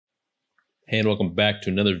Hey, and welcome back to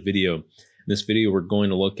another video. In this video, we're going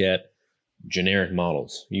to look at generic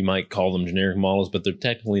models. You might call them generic models, but they're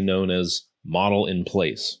technically known as model in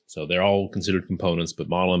place. So they're all considered components, but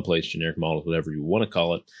model in place, generic models, whatever you want to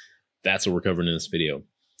call it, that's what we're covering in this video.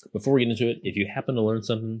 Before we get into it, if you happen to learn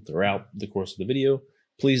something throughout the course of the video,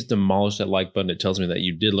 please demolish that like button. It tells me that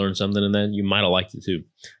you did learn something and that you might have liked it too.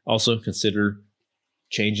 Also, consider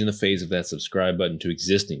changing the phase of that subscribe button to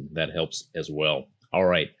existing. That helps as well. All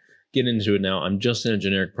right. Get into it now. I'm just in a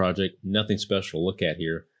generic project, nothing special to look at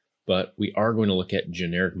here, but we are going to look at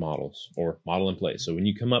generic models or model in place. So when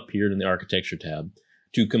you come up here in the architecture tab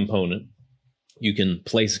to component, you can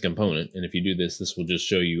place a component. And if you do this, this will just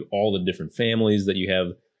show you all the different families that you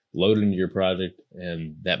have loaded into your project,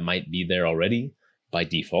 and that might be there already by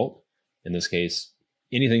default. In this case,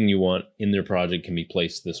 anything you want in their project can be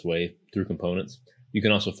placed this way through components. You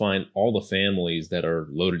can also find all the families that are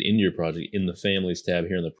loaded into your project in the families tab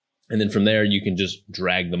here in the. And then from there, you can just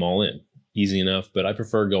drag them all in. Easy enough, but I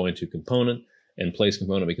prefer going to component and place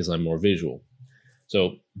component because I'm more visual.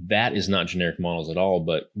 So that is not generic models at all,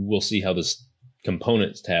 but we'll see how this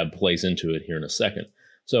components tab plays into it here in a second.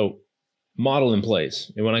 So model in place.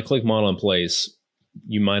 And when I click model in place,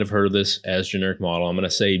 you might have heard of this as generic model. I'm going to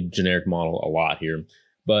say generic model a lot here,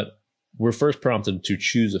 but we're first prompted to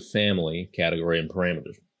choose a family, category, and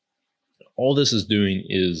parameters. All this is doing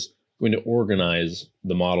is going to organize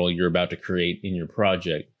the model you're about to create in your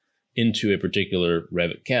project into a particular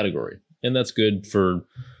Revit category. And that's good for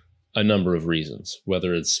a number of reasons,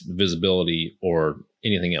 whether it's visibility or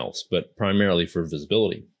anything else, but primarily for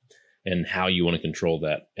visibility and how you want to control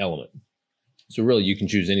that element. So really, you can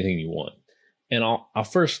choose anything you want. And I'll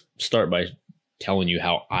first start by telling you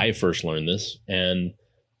how I first learned this and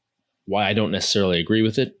why I don't necessarily agree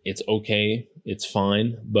with it. It's okay, it's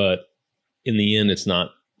fine, but in the end, it's not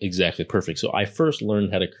exactly perfect. So I first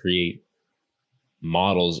learned how to create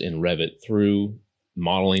models in Revit through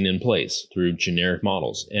modeling in place, through generic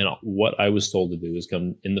models. And what I was told to do is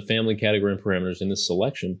come in the family category and parameters in this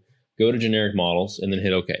selection, go to generic models, and then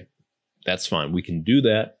hit OK. That's fine. We can do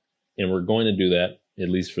that, and we're going to do that, at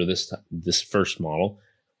least for this first model.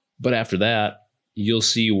 But after that, you'll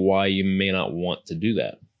see why you may not want to do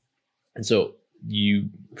that. And so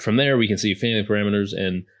from there, we can see family parameters,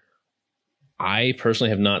 and I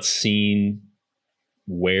personally have not seen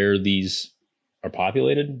where these are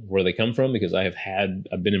populated, where they come from, because I've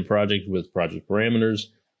been in project with project parameters,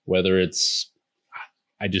 whether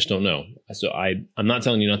I just don't know. So I'm not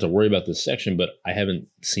telling you not to worry about this section, but I haven't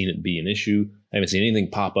seen it be an issue. I haven't seen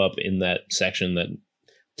anything pop up in that section that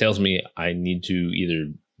tells me I need to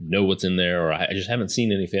either know what's in there, or I just haven't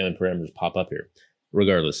seen any family parameters pop up here.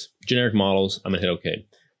 Regardless, generic models, I'm gonna hit OK.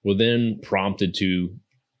 We're then prompted to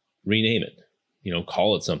rename it,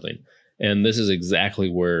 call it something. And this is exactly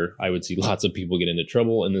where I would see lots of people get into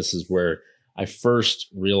trouble. And this is where I first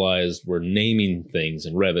realized where naming things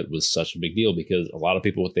in Revit was such a big deal, because a lot of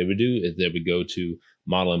people, what they would do is they would go to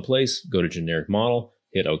model in place, go to generic model,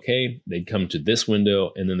 hit OK. They'd come to this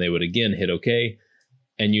window, and then they would again hit OK.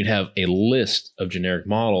 And you'd have a list of generic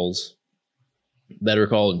models that are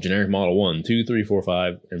called generic model 1, 2, 3, 4,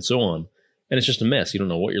 5, and so on. And it's just a mess. You don't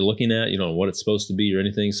know what you're looking at. You don't know what it's supposed to be or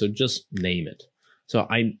anything. So just name it. So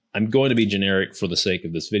I'm going to be generic for the sake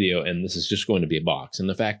of this video, and this is just going to be a box. And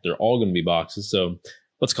the fact they're all going to be boxes, so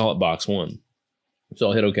let's call it box 1. So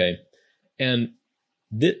I'll hit OK. And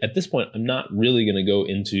at this point, I'm not really going to go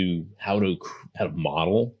into how to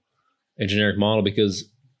model a generic model, because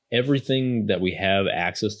everything that we have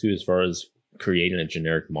access to as far as creating a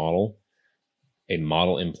generic model, a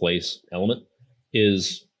model in place element,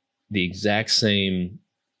 is the exact same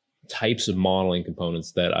types of modeling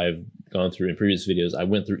components that I've gone through in previous videos. I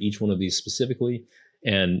went through each one of these specifically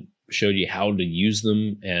and showed you how to use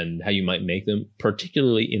them and how you might make them,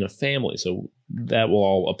 particularly in a family. So that will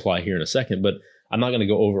all apply here in a second, but I'm not going to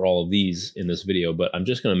go over all of these in this video, but I'm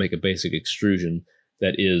just going to make a basic extrusion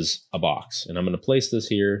that is a box. And I'm going to place this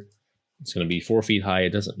here. It's going to be 4 feet high.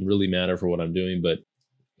 It doesn't really matter for what I'm doing, but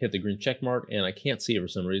hit the green check mark, and I can't see it for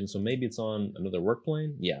some reason. So maybe it's on another work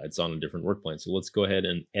plane. Yeah, it's on a different work plane. So let's go ahead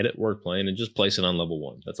and edit work plane and just place it on level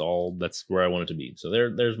 1. That's all. That's where I want it to be. So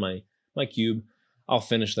there's my cube. I'll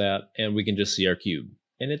finish that, and we can just see our cube.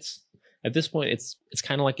 And at this point, it's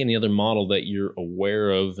kind of like any other model that you're aware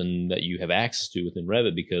of and that you have access to within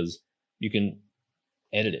Revit, because you can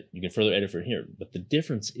edit it. You can further edit from here. But the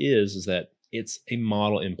difference is that it's a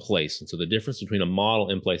model in place. And so the difference between a model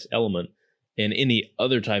in place element and any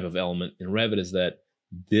other type of element in Revit is that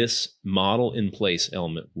this model in place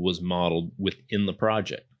element was modeled within the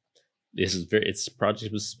project. It's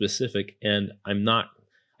project specific, and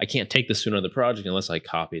I can't take this to another project unless I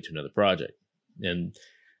copy it to another project. And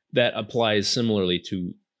that applies similarly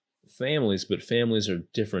to families, but families are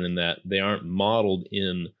different in that they aren't modeled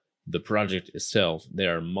in the project itself. They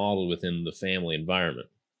are modeled within the family environment.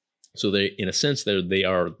 So they, in a sense, they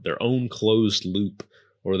are their own closed loop,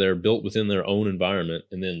 or they're built within their own environment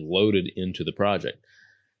and then loaded into the project.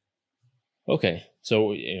 Okay,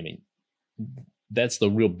 so I mean, that's the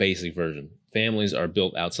real basic version. Families are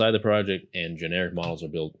built outside the project and generic models are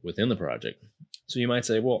built within the project. So you might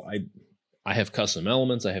say, well, I have custom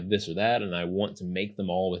elements, I have this or that, and I want to make them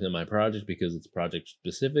all within my project because it's project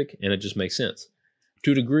specific and it just makes sense.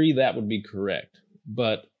 To a degree, that would be correct.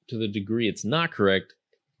 But to the degree it's not correct,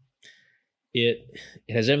 it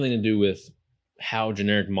has everything to do with how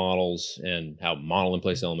generic models and how model in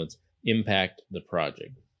place elements impact the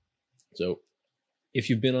project. So if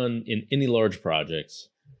you've been in any large projects,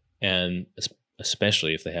 and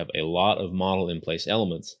especially if they have a lot of model in place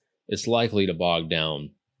elements, it's likely to bog down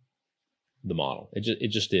the model. It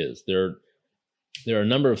just is. There are a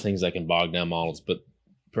number of things that can bog down models, but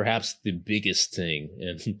perhaps the biggest thing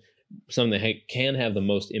and something that can have the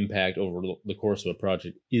most impact over the course of a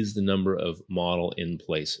project is the number of model in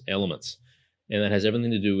place elements. And that has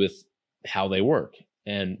everything to do with how they work.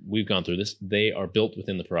 And we've gone through this. They are built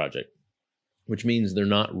within the project, which means they're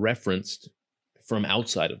not referenced from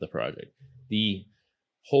outside of the project. The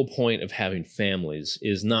whole point of having families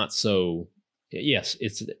is not so, yes,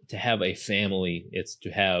 it's to have a family, it's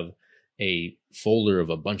to have a folder of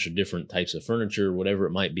a bunch of different types of furniture, whatever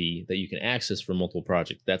it might be, that you can access for multiple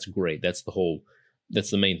projects. That's great. That's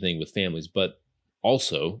the main thing with families. But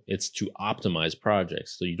also, it's to optimize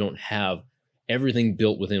projects. So you don't have everything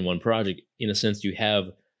built within one project. In a sense, you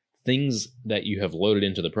have things that you have loaded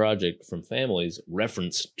into the project from families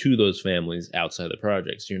referenced to those families outside the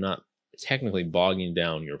project. So you're not technically bogging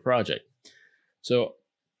down your project. So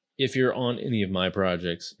if you're on any of my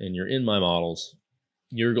projects and you're in my models,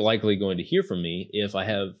 you're likely going to hear from me if I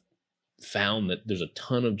have found that there's a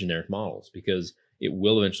ton of generic models, because it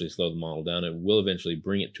will eventually slow the model down. It will eventually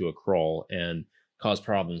bring it to a crawl and cause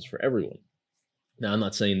problems for everyone. Now, I'm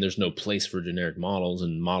not saying there's no place for generic models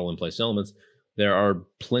and model in place elements. There are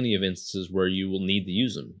plenty of instances where you will need to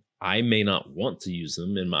use them. I may not want to use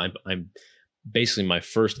them, and I'm basically, my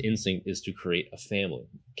first instinct is to create a family.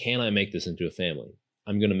 Can I make this into a family?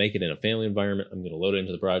 I'm going to make it in a family environment. I'm going to load it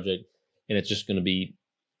into the project, and it's just going to be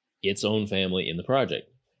its own family in the project.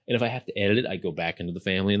 And if I have to edit it, I go back into the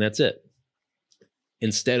family and that's it,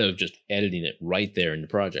 instead of just editing it right there in the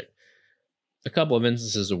project. A couple of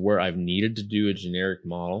instances of where I've needed to do a generic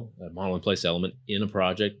model, a model in place element in a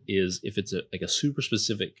project, is if it's like a super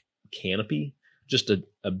specific canopy, just a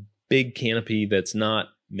big canopy that's not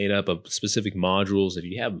made up of specific modules. If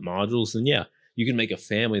you have modules, then yeah, you can make a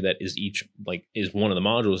family that is is one of the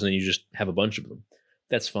modules, and you just have a bunch of them.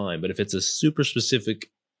 That's fine. But if it's a super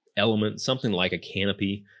specific element, something like a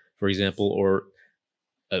canopy, for example, or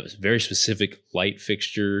a very specific light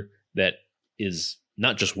fixture that is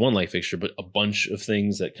not just one light fixture, but a bunch of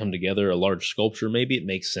things that come together, a large sculpture, maybe it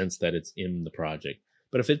makes sense that it's in the project.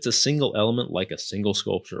 But if it's a single element, like a single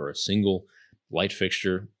sculpture or a single light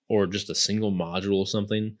fixture, or just a single module of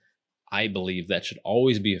something, I believe that should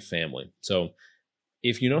always be a family. So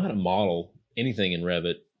if you know how to model anything in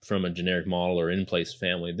Revit from a generic model or in-place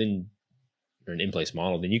family, then, or an in-place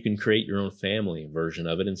model, then you can create your own family version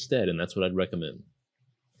of it instead, and that's what I'd recommend.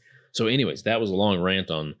 So anyways, that was a long rant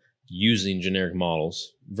on using generic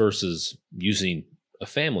models versus using a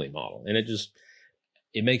family model. And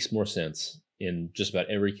it makes more sense in just about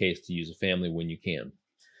every case to use a family when you can.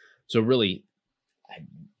 So really,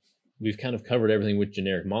 we've kind of covered everything with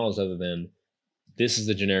generic models, other than this is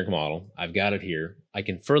the generic model. I've got it here. I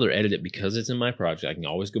can further edit it because it's in my project. I can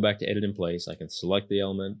always go back to edit in place. I can select the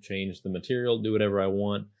element, change the material, do whatever I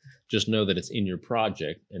want. Just know that it's in your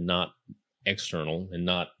project and not external and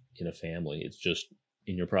not in a family. It's just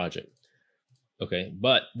in your project. Okay,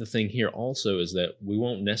 but the thing here also is that we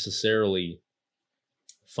won't necessarily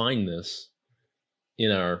find this in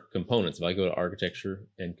our components. If I go to architecture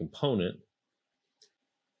and component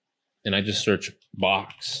and I just search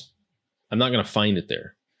box, I'm not going to find it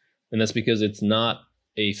there. And that's because it's not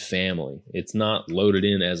a family. It's not loaded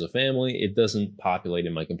in as a family. It doesn't populate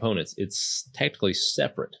in my components. It's technically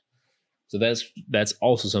separate. So that's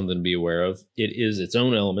also something to be aware of. It is its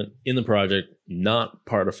own element in the project, not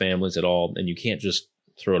part of families at all, and you can't just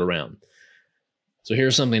throw it around. So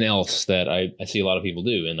here's something else that I see a lot of people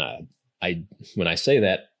do, and I when I say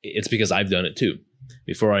that, it's because I've done it too,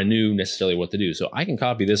 before I knew necessarily what to do. So I can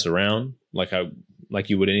copy this around like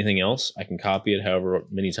you would anything else. I can copy it however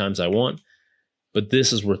many times I want, but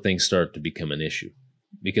this is where things start to become an issue,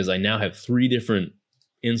 because I now have 3 different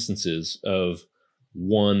instances of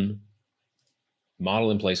one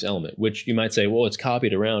model in place element, which you might say, well, it's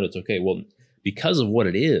copied around, it's okay. Well, because of what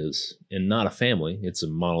it is and not a family, it's a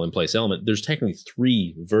model in place element. There's technically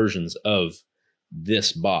 3 versions of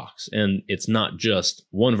this box, and it's not just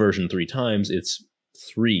one version 3 times, it's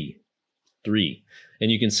three.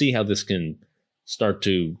 And you can see how this can start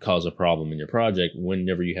to cause a problem in your project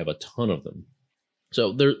whenever you have a ton of them.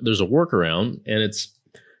 So there's a workaround, and it's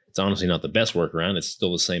honestly not the best workaround. It's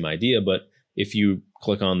still the same idea, but if you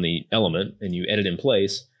click on the element and you edit in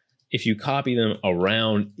place, if you copy them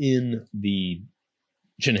around in the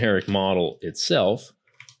generic model itself,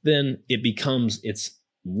 then it becomes its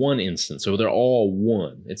one instance. So they're all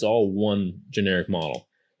one. It's all one generic model.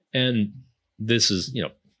 And this is,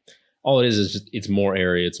 all it is just, it's more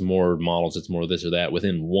area, it's more models, it's more this or that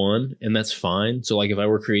within one, and that's fine. So like if I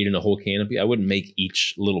were creating a whole canopy, I wouldn't make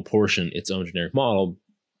each little portion its own generic model.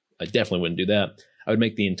 I definitely wouldn't do that. I would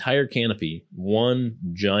make the entire canopy one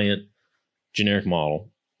giant generic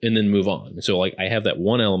model and then move on. So like I have that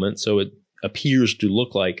one element, so it appears to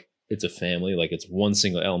look like it's a family, like it's one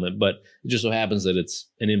single element, but it just so happens that it's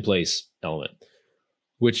an in-place element,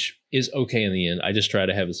 which is okay in the end. I just try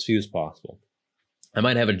to have as few as possible. I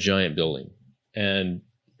might have a giant building and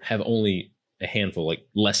have only a handful, like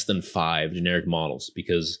less than 5 generic models,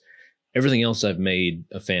 because everything else I've made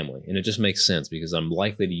a family, and it just makes sense because I'm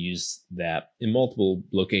likely to use that in multiple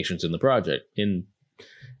locations in the project. And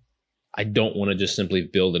I don't want to just simply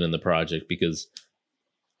build it in the project, because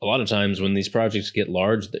a lot of times when these projects get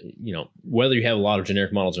large, whether you have a lot of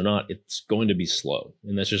generic models or not, it's going to be slow.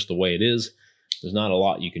 And that's just the way it is. There's not a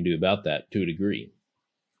lot you can do about that to a degree.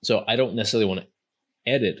 So I don't necessarily want to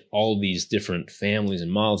edit all these different families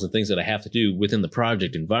and models and things that I have to do within the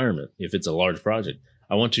project environment. If it's a large project,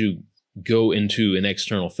 I want to go into an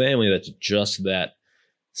external family that's just that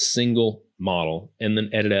single model and then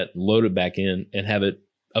edit it, load it back in, and have it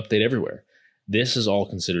update everywhere. This is all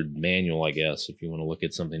considered manual, I guess, if you want to look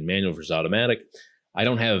at something manual versus automatic. I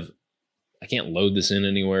can't load this in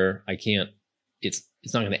anywhere. It's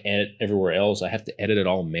not going to edit everywhere else. I have to edit it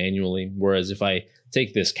all manually. Whereas if I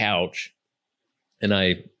take this couch and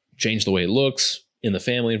I change the way it looks in the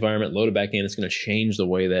family environment, load it back in, it's going to change the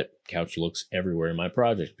way that couch looks everywhere in my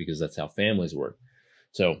project, because that's how families work.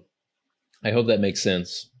 So I hope that makes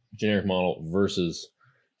sense. Generic model versus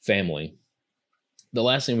family. The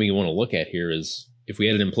last thing we want to look at here is if we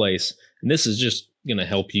edit in place, and this is just going to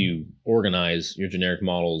help you organize your generic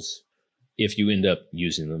models if you end up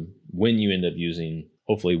using them, when you end up using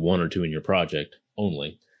hopefully 1 or 2 in your project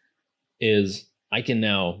only, is I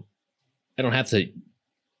don't have to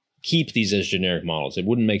keep these as generic models. It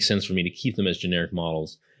wouldn't make sense for me to keep them as generic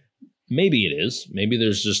models. Maybe it is. Maybe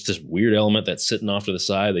there's just this weird element that's sitting off to the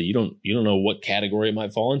side that you don't know what category it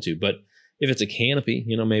might fall into. But if it's a canopy,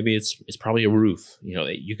 maybe it's probably a roof.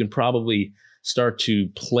 You can probably start to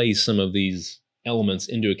place some of these elements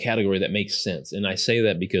into a category that makes sense. And I say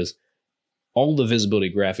that because all the visibility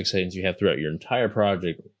graphic settings you have throughout your entire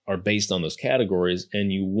project are based on those categories,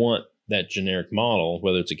 and you want that generic model,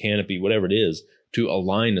 whether it's a canopy, whatever it is, to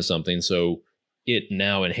align to something so it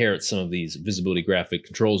now inherits some of these visibility graphic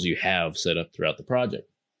controls you have set up throughout the project.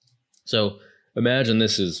 So imagine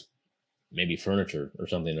this is maybe furniture or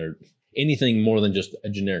something, or anything more than just a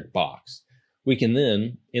generic box. We can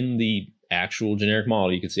then, in the actual generic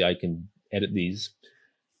model, you can see I can edit these.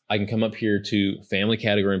 I can come up here to family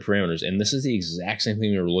category and parameters, and this is the exact same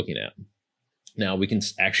thing we were looking at. Now we can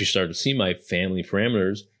actually start to see my family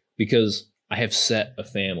parameters because I have set a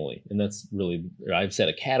family, and I've set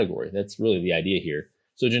a category. That's really the idea here.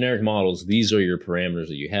 So generic models, these are your parameters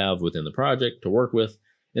that you have within the project to work with,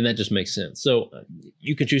 and that just makes sense. So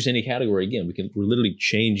you can choose any category. Again, we're literally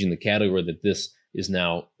changing the category that this is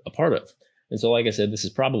now a part of. And so like I said, this is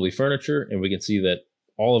probably furniture, and we can see that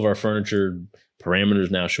all of our furniture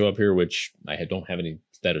parameters now show up here, which I don't have any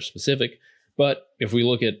that are specific. But if we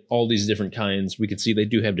look at all these different kinds, we can see they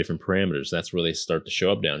do have different parameters. That's where they start to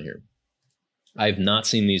show up down here. I've not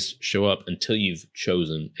seen these show up until you've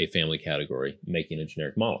chosen a family category, making a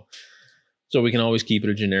generic model. So we can always keep it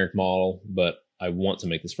a generic model, but I want to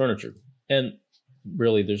make this furniture. And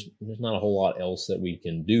really, there's not a whole lot else that we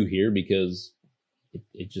can do here, because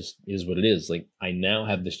it just is what it is. Like, I now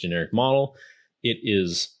have this generic model. It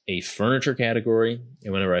is a furniture category,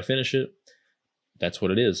 and whenever I finish it, that's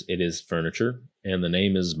what it is. It is furniture, and the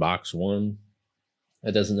name is box 1.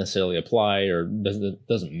 That doesn't necessarily apply, or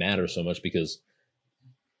doesn't matter so much, because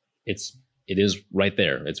it is right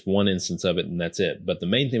there. It's one instance of it, and that's it. But the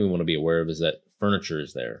main thing we want to be aware of is that furniture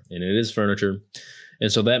is there, and it is furniture.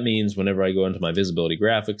 And so that means whenever I go into my visibility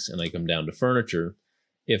graphics and I come down to furniture,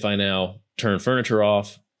 if I now turn furniture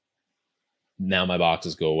off, now my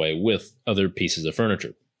boxes go away with other pieces of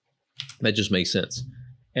furniture. That just makes sense.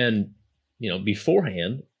 And,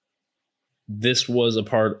 beforehand, this was a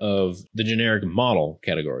part of the generic model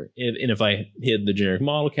category. And if I hid the generic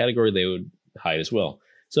model category, they would hide as well.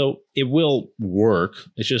 So it will work.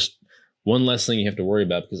 It's just one less thing you have to worry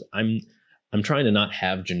about, because I'm trying to not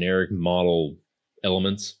have generic model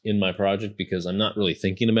elements in my project because I'm not really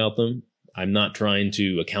thinking about them. I'm not trying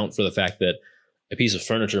to account for the fact that a piece of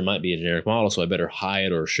furniture might be a generic model, so I better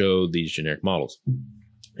hide or show these generic models.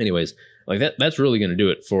 Anyways, like that's really going to do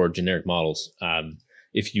it for generic models.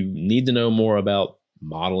 If you need to know more about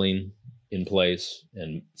modeling in place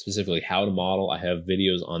and specifically how to model, I have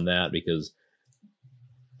videos on that, because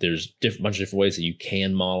there's a bunch of different ways that you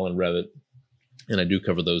can model in Revit, and I do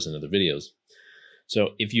cover those in other videos.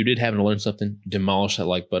 So if you did happen to learn something, demolish that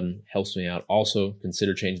like button. Helps me out. Also,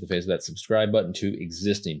 consider changing the face of that subscribe button to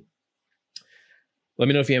existing. Let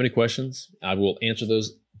me know if you have any questions. I will answer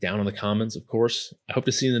those down in the comments, of course. I hope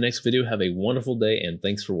to see you in the next video. Have a wonderful day, and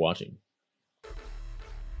thanks for watching.